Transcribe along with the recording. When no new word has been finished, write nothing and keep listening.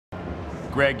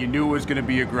Greg, you knew it was going to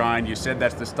be a grind. You said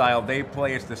that's the style they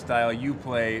play, it's the style you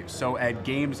play. So at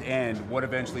game's end, what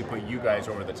eventually put you guys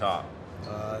over the top?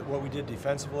 What we did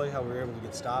defensively, how we were able to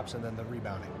get stops, and then the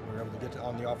rebounding. We were able to get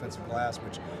on the offensive glass,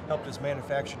 which helped us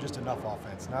manufacture just enough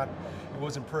offense. It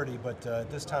wasn't pretty, but at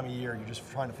this time of year, you're just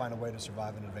trying to find a way to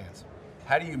survive in advance.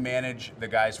 How do you manage the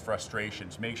guys'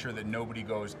 frustrations? Make sure that nobody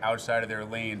goes outside of their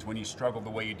lanes when you struggle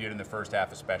the way you did in the first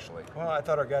half especially? Well, I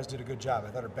thought our guys did a good job. I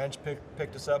thought our bench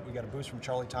picked us up. We got a boost from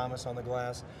Charlie Thomas on the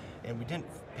glass, and we didn't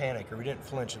panic or we didn't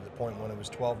flinch at the point when it was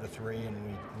 12-3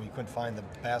 and we couldn't find the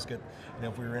basket.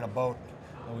 If we were in a boat,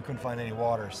 we couldn't find any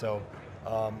water. So,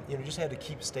 just had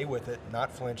to stay with it,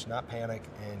 not flinch, not panic,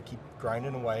 and keep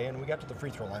grinding away. And we got to the free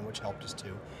throw line, which helped us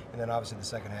too. And then obviously the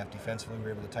second half defensively, we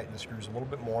were able to tighten the screws a little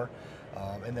bit more,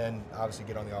 and then obviously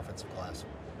get on the offensive glass.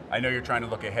 I know you're trying to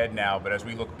look ahead now, but as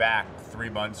we look back 3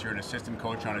 months, you're an assistant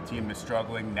coach on a team that's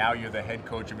struggling. Now you're the head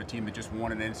coach of a team that just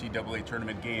won an NCAA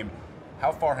tournament game.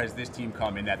 How far has this team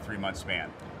come in that 3-month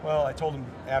span? Well, I told him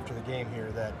after the game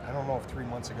here that I don't know if 3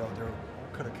 months ago they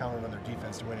could have counted on their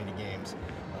defense to win any games.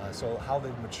 So how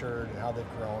they've matured and how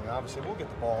they've grown, and obviously we'll get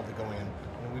the ball to go in,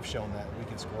 and we've shown that we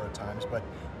can score at times. But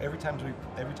every time we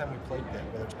played Pitt,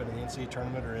 whether it's been in the NCAA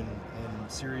tournament or in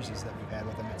series that we've had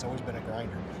with them, it's always been a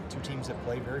grinder. Two teams that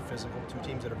play very physical, two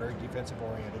teams that are very defensive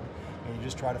oriented, and you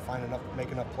just try to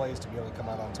make enough plays to be able to come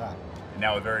out on top.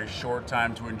 Now a very short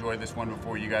time to enjoy this one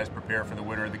before you guys prepare for the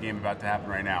winner of the game about to happen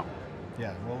right now.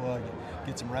 Yeah, we'll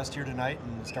get some rest here tonight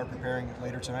and start preparing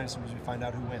later tonight as soon as we find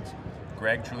out who wins.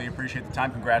 Greg, truly appreciate the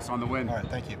time. Congrats on the win. All right,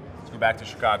 thank you. Let's go back to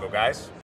Chicago, guys.